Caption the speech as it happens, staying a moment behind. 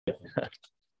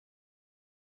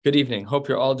Good evening. Hope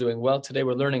you're all doing well. Today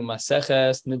we're learning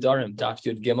Maseches Nedarim, Daf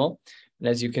Yud Gimel. And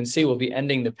as you can see, we'll be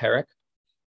ending the parak,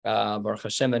 Baruch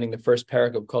Hashem, ending the first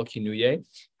parak of Kol Kinuyeh.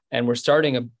 And we're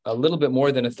starting a little bit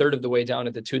more than a third of the way down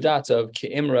at the two dots of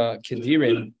Ke'imra,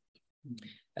 Kedirim.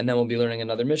 And then we'll be learning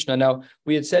another Mishnah. Now,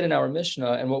 we had said in our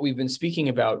Mishnah, and what we've been speaking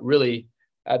about really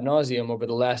ad nauseum over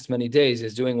the last many days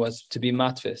is doing what's to be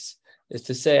matfis, is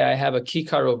to say I have a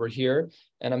kikar over here,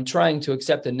 and I'm trying to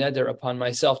accept a neder upon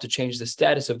myself to change the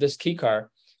status of this kikar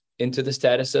into the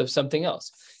status of something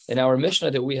else. In our Mishnah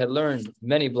that we had learned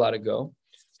many blot ago,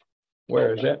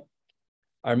 where is it?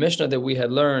 Our Mishnah that we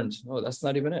had learned, oh, that's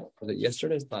not even it. Was it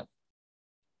yesterday's blot?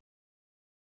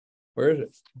 Where is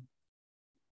it?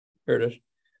 Here it is.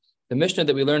 The Mishnah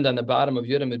that we learned on the bottom of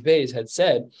Yud Amud Beis had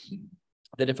said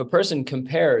that if a person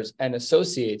compares and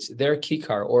associates their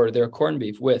kikar or their corned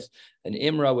beef with an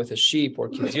imra, with a sheep, or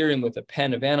kedirim, with a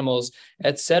pen of animals,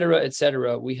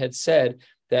 etc., we had said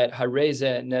that hareze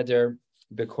neder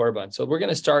bekorban. So we're going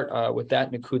to start with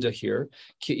that nekuda here.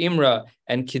 Ki imra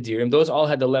and kedirim, those all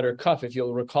had the letter kaf. If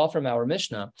you'll recall from our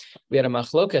Mishnah, we had a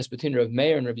machlokas between Rav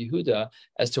Meir and Rav Yehuda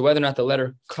as to whether or not the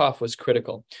letter kaf was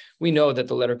critical. We know that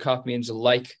the letter kaf means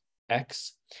like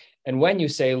X. And when you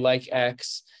say like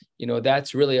X,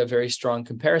 that's really a very strong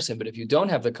comparison. But if you don't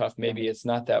have the kaf, maybe it's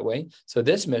not that way. So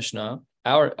this Mishnah,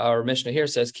 our Mishnah here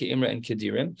says ki imra and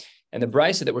kedirim. And the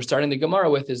brisa that we're starting the Gemara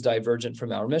with is divergent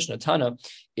from our Mishnah. Tana,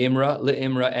 imra,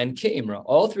 le'imra, and ki-imra.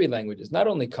 All three languages, not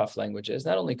only kaf languages,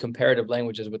 not only comparative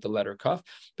languages with the letter kaf,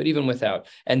 but even without.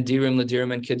 And dirim,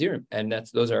 le'dirim, and kedirim. And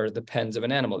those are the pens of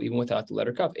an animal, even without the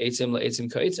letter kaf. Eitzim, le'eitzim,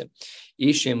 ka'eitzim.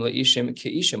 Ishim, le'ishim,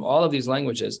 ke'ishim. All of these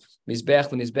languages, mizbech,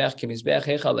 le'mizbech, ke'mizbech,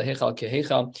 hechal, le'hechal,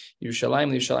 ke'hechal,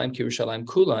 Yerushalayim, le'Yerushalayim, ke'Yerushalayim,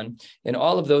 kulan. In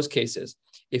all of those cases,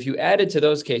 if you added to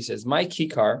those cases, my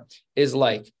kikar is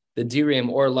like the dirim,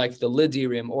 or like the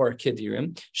lidirim or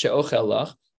kidirim,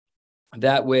 she'ochelach,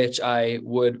 that which I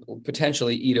would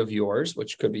potentially eat of yours,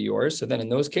 which could be yours. So then in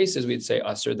those cases, we'd say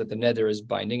asr, that the neder is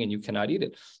binding and you cannot eat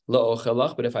it.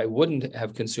 La'ochelach, but if I wouldn't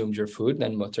have consumed your food,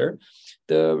 then mutter.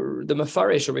 The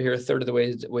Mefarish over here, a third of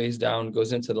the ways down,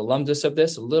 goes into the lumdus of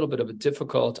this, a little bit of a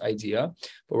difficult idea,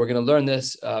 but we're going to learn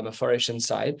this Mefarish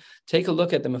inside. Take a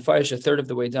look at the Mefarish, a third of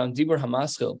the way down. Dibur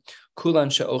hamaschil, kulan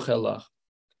she'ochelach.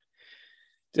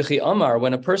 Dichi Amar,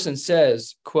 when a person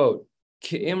says, quote,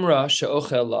 Ki'imra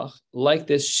she'ochelach, like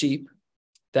this sheep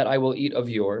that I will eat of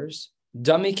yours,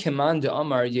 Dami kiman de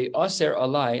Amar ye'aser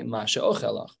alai ma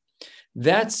she'ochelach.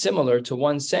 That's similar to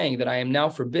one saying that I am now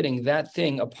forbidding that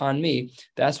thing upon me.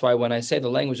 That's why when I say the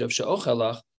language of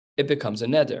she'ochelach, it becomes a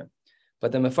neder.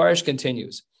 But the Mefarish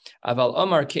continues, Aval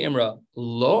Amar Ki'imra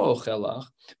lo ochelach.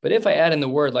 But if I add in the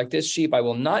word, like this sheep, I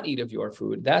will not eat of your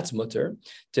food, that's mutter.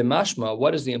 Demashma,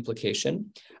 what is the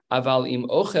implication? Aval im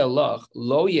ochelach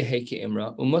lo yehe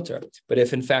ki'imra umutter. But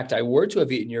if in fact I were to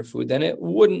have eaten your food, then it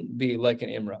wouldn't be like an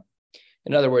imra.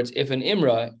 In other words, if an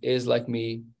imra is like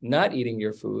me not eating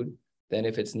your food, then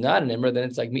if it's not an imra, then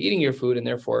it's like me eating your food, and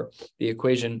therefore the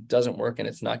equation doesn't work and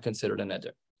it's not considered a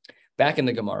neder. Back in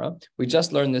the Gemara, we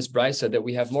just learned this brisa that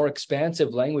we have more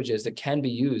expansive languages that can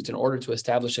be used in order to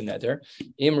establish a neder,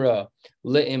 imra,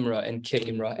 le'imra, and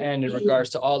ke'imra, and in regards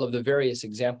to all of the various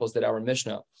examples that our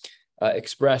Mishnah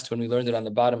expressed when we learned it on the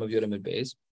bottom of Yud Amud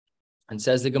Beis. And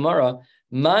says the Gemara,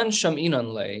 man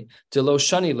shaminan le, de lo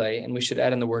shani le, and we should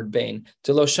add in the word bain,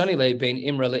 de lo shani le, bain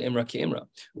imra le imra ki imra.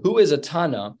 Who is a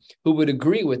Tana who would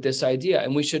agree with this idea?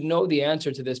 And we should know the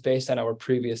answer to this based on our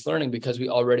previous learning, because we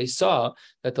already saw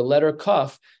that the letter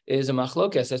kaf is a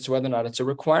machlokes as to whether or not it's a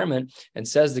requirement. And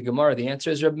says the Gemara, the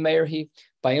answer is Reb Meir,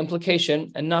 by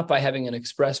implication, and not by having an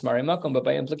express mari makom, but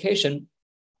by implication,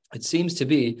 it seems to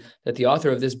be that the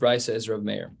author of this brisa is Reb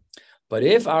Meir. But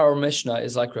if our Mishnah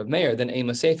is like Rav Meir, then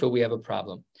Ema Seifa, we have a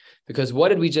problem. Because what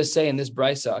did we just say in this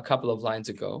brisa a couple of lines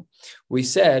ago? We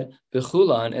said,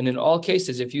 B'chulan, and in all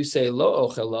cases, if you say lo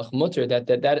ochelach mutter,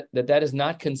 that is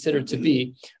not considered to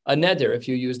be a neder if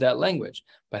you use that language.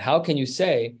 But how can you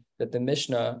say that the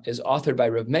Mishnah is authored by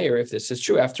Rav Meir if this is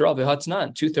true? After all,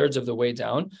 v'hatznan, 2/3 of the way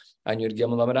down on Yud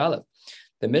Gimel Amud Aleph.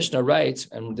 The Mishnah writes,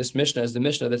 and this Mishnah is the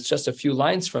Mishnah that's just a few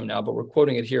lines from now, but we're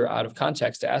quoting it here out of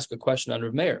context to ask a question on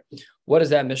Rav Meir. What does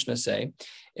that Mishnah say?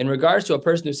 In regards to a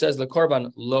person who says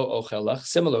lekorban lo ochelach,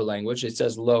 similar language, it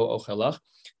says lo ochelach.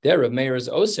 There, Rav Meir is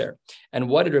oser. And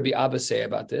what did Rabbi Abba say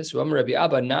about this? Rabbi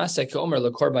Abba nasa keomer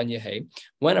lekorban yehe.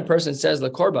 When a person says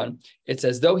lekorban, it's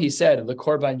as though he said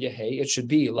lekorban yehe. It should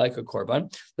be like a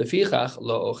korban. Lefichach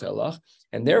lo ochelach.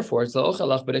 And therefore, it's lo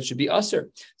ochelach, but it should be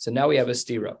aser. So now we have a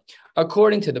stira.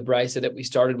 According to the brisa that we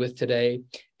started with today,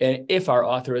 and if our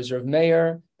author is Rav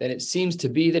Meir, then it seems to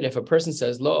be that if a person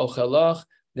says lo ochelach,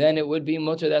 then it would be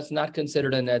mutter. That's not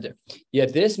considered a neder.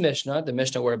 Yet this Mishnah, the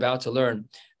Mishnah we're about to learn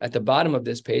at the bottom of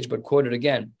this page, but quoted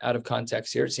again out of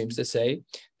context here, it seems to say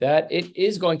that it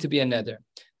is going to be a neder.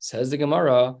 Says the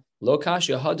Gemara, lo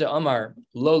kashya hada amar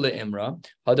lo leimra,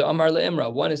 hada amar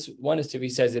leimra. One is to be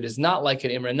says it is not like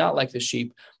an imra, not like the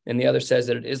sheep, and the other says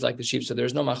that it is like the sheep. So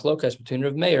there's no machlokas between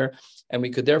Rav Meir, and we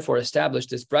could therefore establish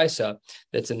this brisa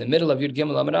that's in the middle of Yud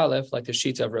Gimel Amud Aleph, like the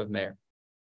sheets of Rav Meir.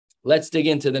 Let's dig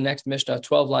into the next Mishnah,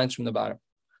 12 lines from the bottom.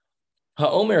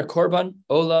 Ha'omer korban,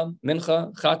 ola,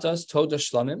 mincha, chatas, toda,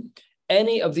 shlamim.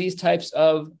 Any of these types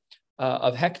of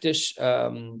hektish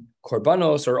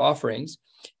korbanos or offerings,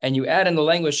 and you add in the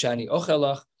language shani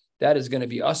ochelach, that is going to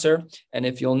be aser. And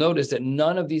if you'll notice that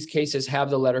none of these cases have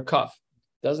the letter kaf.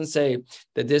 It doesn't say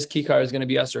that this kikar is going to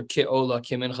be aser ki ola,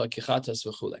 ki mincha, ki chatas,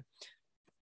 v'chule.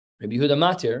 Rabbi Yehuda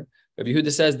Matir, Rabbi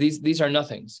Yehuda says these are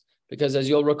nothings. Because as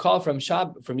you'll recall from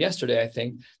yesterday, I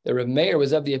think, that Rav Meir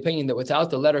was of the opinion that without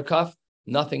the letter kaf,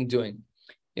 nothing doing.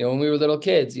 You know, when we were little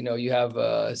kids, you know, you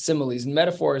have similes and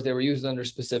metaphors. They were used under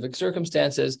specific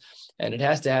circumstances, and it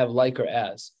has to have like or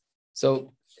as.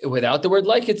 So without the word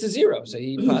like, it's a zero. So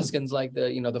he paskins like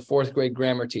the fourth grade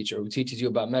grammar teacher who teaches you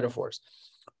about metaphors,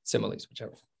 similes,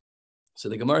 whichever. So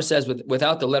the Gemara says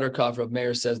without the letter kaf, Rav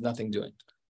Meir says nothing doing.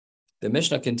 The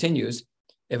Mishnah continues,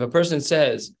 if a person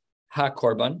says ha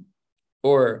korban,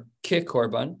 or ki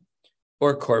korban,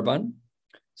 or korban.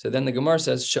 So then the Gemara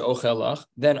says she'ochelach,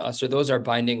 then aser. Those are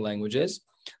binding languages.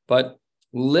 But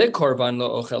li korban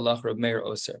lo ochelach Rav Meir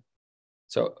oser.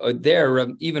 So there,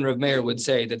 even Rav Meir would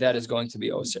say that is going to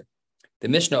be oser. The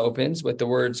Mishnah opens with the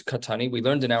words katani. We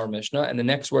learned in our Mishnah, and the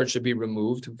next word should be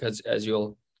removed because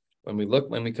when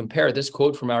we compare this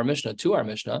quote from our Mishnah to our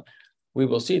Mishnah, we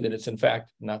will see that it's in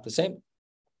fact not the same.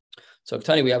 So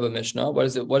Ktani, we have a Mishnah.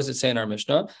 What does it say in our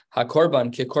Mishnah?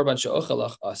 HaKorban ki korban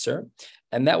she'ochelach aser.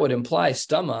 And that would imply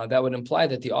stama, that would imply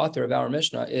that the author of our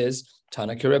Mishnah is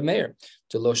Tana ki Reb Meir,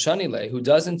 the lo shanile, who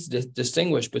doesn't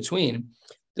distinguish between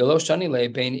the lo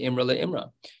shanile bein imra le'imra.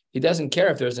 He doesn't care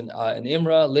if there's an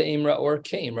imra, le'imra, or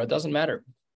ke'imra. It doesn't matter.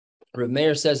 Reb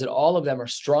Meir says that all of them are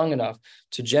strong enough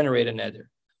to generate a neder.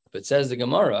 But says the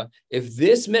Gemara, if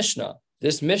this Mishnah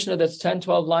that's 10,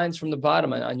 12 lines from the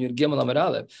bottom on Yud Gimel Amud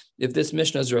Aleph, if this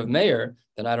Mishnah is Rav Meir,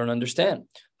 then I don't understand.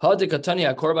 How can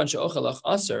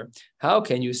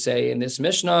you say in this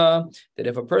Mishnah that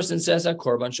if a person says a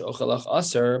korban she'ochelach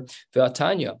aser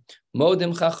ve'atanya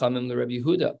modim chachamim l'Rabbi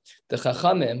Yehuda, the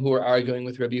chachamim who are arguing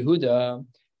with Rabbi Yehuda,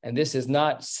 and this is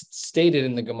not stated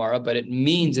in the Gemara, but it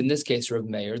means in this case Rav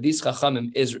Meir. This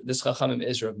chachamim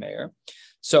is Rav Meir.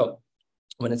 So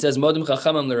when it says modim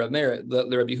chachamim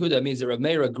l'Rabbi Yehuda, it means that Rav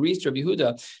Meir agrees to Rabbi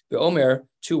Yehuda. Ve'omer,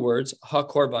 two words, ha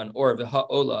korban or v'ha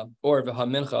ola or v'ha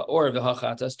mincha or v'ha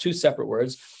chatas, two separate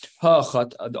words.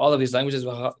 All of these languages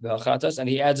v'ha chatas, and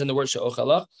he adds in the word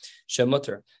she'ochelach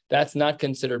she'muter. That's not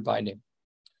considered binding.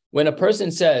 When a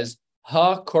person says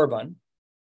ha korban,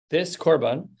 this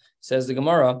korban, says the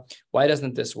Gemara, why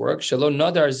doesn't this work? Shelo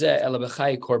nadar zeh ela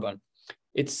b'chai korban.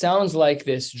 It sounds like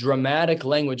this dramatic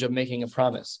language of making a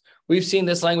promise. We've seen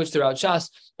this language throughout Shas,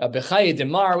 Bechai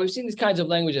Demar. We've seen these kinds of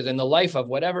languages in the life of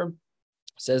whatever.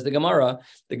 Says the Gemara.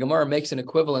 The Gemara makes an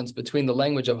equivalence between the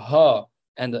language of ha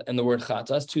and the word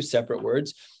chatas, two separate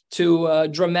words, to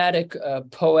dramatic,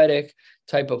 poetic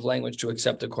type of language to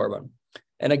accept a korban.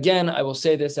 And again, I will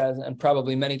say this and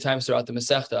probably many times throughout the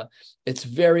Masechta, it's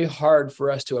very hard for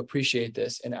us to appreciate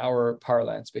this in our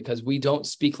parlance because we don't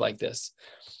speak like this.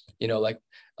 You know, like,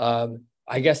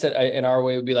 I guess that in our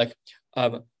way it would be like,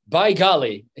 by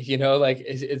golly, you know, like,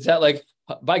 is that like,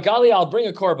 by golly, I'll bring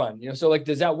a korban, you know, so like,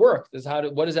 does that work?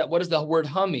 What does the word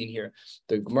ha mean here?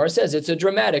 The Gemara says it's a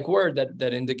dramatic word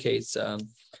that indicates, so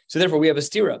therefore we have a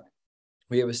stira.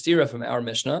 We have a stira from our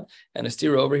Mishnah and a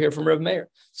stira over here from Rav Meir.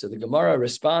 So the Gemara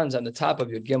responds on the top of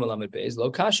Yud Gimel Amud Beis, lo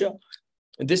kasha.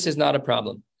 And this is not a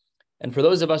problem. And for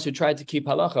those of us who try to keep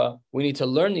halacha, we need to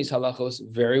learn these halachos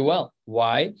very well.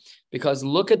 Why? Because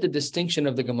look at the distinction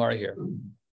of the Gemara here.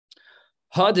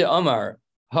 Ha de amar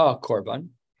ha korban.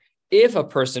 If a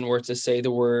person were to say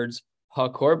the words ha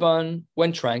korban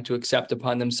when trying to accept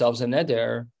upon themselves a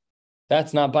neder,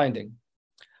 that's not binding.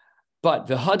 But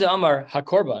the ha de amar ha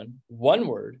korban, one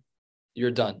word,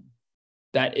 you're done.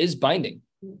 That is binding.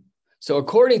 So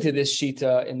according to this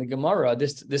shita in the Gemara,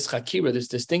 this chakira, this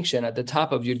distinction at the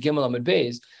top of Yud Gimel Amud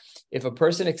Beis, if a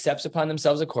person accepts upon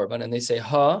themselves a korban and they say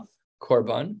ha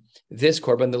korban, this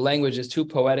korban, the language is too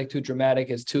poetic, too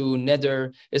dramatic, it's too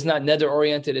neder, it's not neder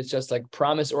oriented, it's just like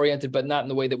promise oriented, but not in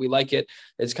the way that we like it.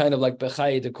 It's kind of like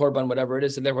bechai, the korban, whatever it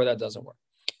is, and therefore that doesn't work.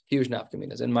 Huge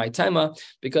nafkaminas. In my taima,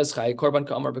 because chai korban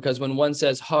ka'amar, because when one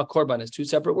says ha korban is two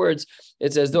separate words,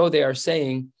 it's as though they are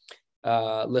saying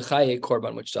lechaye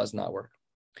korban, which does not work.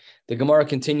 The Gemara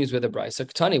continues with a brayso.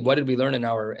 Tani, what did we learn in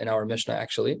our Mishnah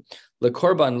actually? Le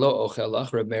korban lo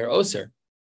ochelach Reb Meir oser.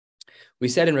 We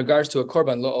said in regards to a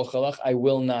korban lo ochelach, I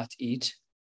will not eat.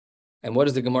 And what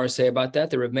does the Gemara say about that?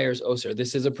 The Reb Meir is oser.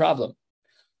 This is a problem.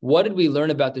 What did we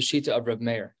learn about the shita of Reb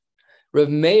Meir? Reb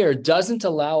Meir doesn't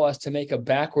allow us to make a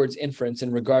backwards inference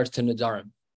in regards to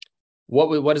Nadarim.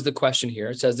 What is the question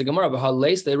here? It says the Gemara,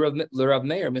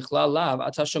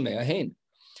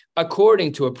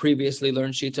 according to a previously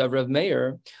learned shita of Reb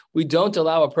Meir, we don't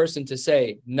allow a person to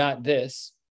say, not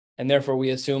this, and therefore we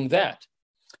assume that.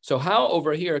 So how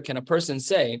over here can a person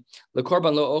say,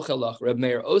 "Lekorban lo ochelach Reb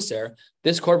Meir oser"?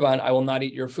 This korban, I will not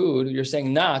eat your food. You're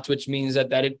saying not, which means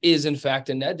that it is in fact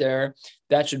a neder.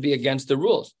 That should be against the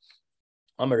rules.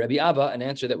 Amar Rabbi Abba, an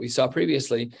answer that we saw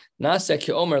previously. Naseh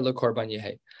ki omer lekorban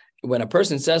yehe. When a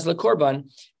person says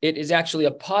lekorban, it is actually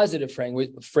a positive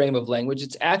frame of language.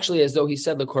 It's actually as though he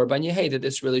said lekorban yehe, that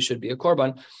this really should be a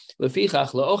korban.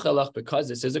 Lefichach lo-ochelach, because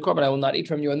this is a korban, I will not eat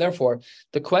from you, and therefore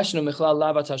the question of michlal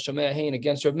lavat hashomei hein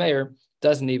against Reb Meir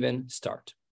doesn't even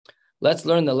start. Let's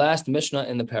learn the last Mishnah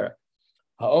in the parak.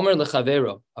 Ha'omer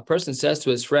lechavero, a person says to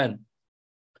his friend,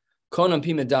 konam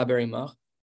pi medaber imach,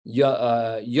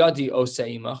 yadi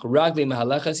osei imach, ragli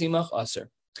mehalechas imach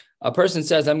aser. A person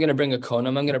says, I'm going to bring a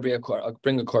konam, I'm going to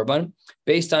bring a korban,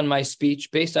 based on my speech,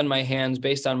 based on my hands,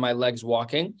 based on my legs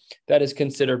walking, that is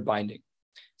considered binding.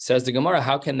 Says the Gemara,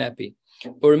 how can that be?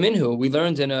 Or minhu, we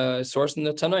learned in a source in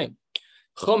the Tanaim.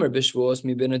 Chomer b'shvuos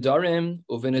mi b'nedarim,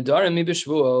 u'v'nedarim mi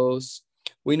b'shvuos.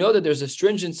 We know that there's a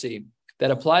stringency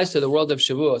that applies to the world of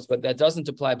Shavuos, but that doesn't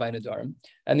apply by Nedarim.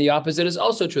 And the opposite is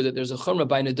also true, that there's a chomer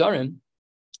by Nedarim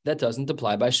that doesn't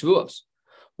apply by Shavuos.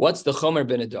 What's the chomer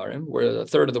b'nedarim? We're a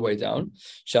third of the way down.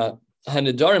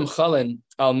 Ha-nedarim chalen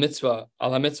al mitzvah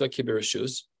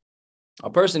kibirashus. A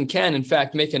person can, in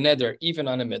fact, make a neder even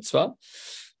on a mitzvah.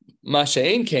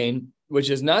 Masha'ein kain, which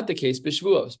is not the case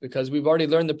b'shvuos, because we've already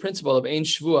learned the principle of ein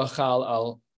shvua chal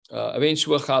al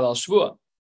shvua.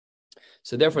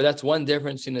 So therefore, that's one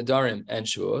difference in nedarim and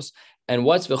shvuos. And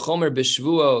what's v'chomer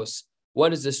b'shvuos?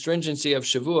 What is the stringency of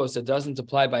shavuos that doesn't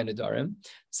apply by nedarim?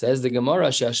 Says the Gemara,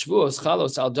 shashvuos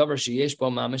chalos al davar sheyesh bo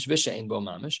mamish v'she'ein bo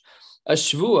mamish. A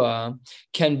shvua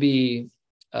can be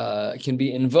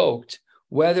invoked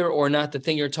whether or not the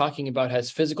thing you're talking about has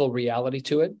physical reality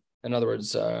to it. In other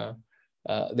words,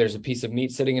 there's a piece of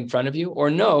meat sitting in front of you, or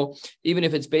no, even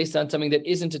if it's based on something that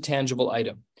isn't a tangible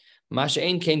item.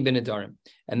 Masha'ein kain b'nedarim,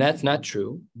 and that's not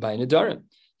true by nedarim.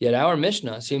 Yet our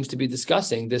Mishnah seems to be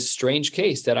discussing this strange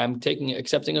case that I'm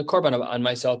accepting a korban on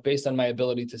myself based on my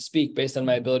ability to speak, based on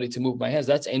my ability to move my hands.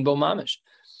 That's ein bo mamish.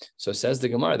 So says the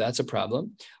Gemara, that's a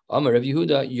problem. Amar Rav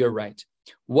Yehuda, you're right.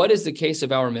 What is the case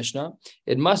of our Mishnah?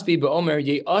 It must be be'omer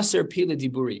ye'aser pila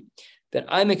diburi, that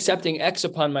I'm accepting X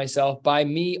upon myself by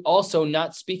me also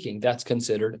not speaking. That's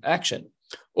considered action.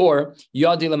 Or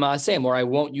yadi l'ma'asem, or I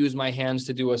won't use my hands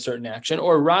to do a certain action,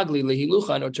 or ragli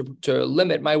lehiluchan, or to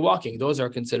limit my walking. Those are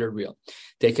considered real.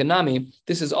 Dekanami,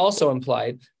 this is also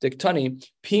implied. Dektani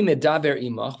pi medaber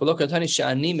imach, v'lokatani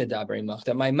sha'ani medaber imach,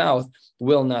 that my mouth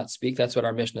will not speak. That's what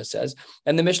our Mishnah says,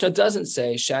 and the Mishnah doesn't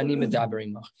say sha'ani medaber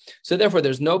imach. So therefore,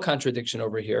 there's no contradiction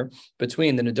over here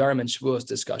between the Nedarim and Shavuos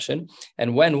discussion.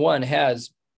 And when one has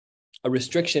a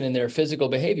restriction in their physical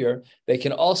behavior, they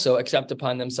can also accept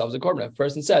upon themselves a korban. If a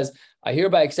person says, I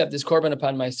hereby accept this korban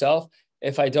upon myself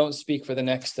if I don't speak for the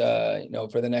next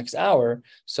hour,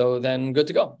 so then good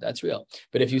to go. That's real.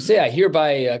 But if you say, I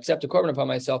hereby accept a korban upon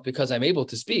myself because I'm able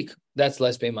to speak, that's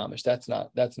less bein mamish. That's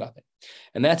nothing.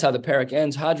 And that's how the parak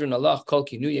ends. Hadron Allah kol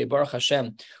kinuye baruch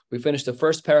Hashem. We finished the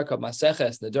first parak of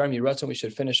Maseches Nedarim Yiratzon. We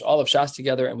should finish all of Shas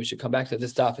together, and we should come back to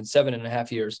this daf in 7.5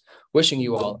 years. Wishing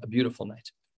you all a beautiful night.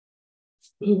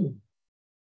 Maybe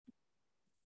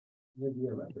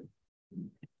a record.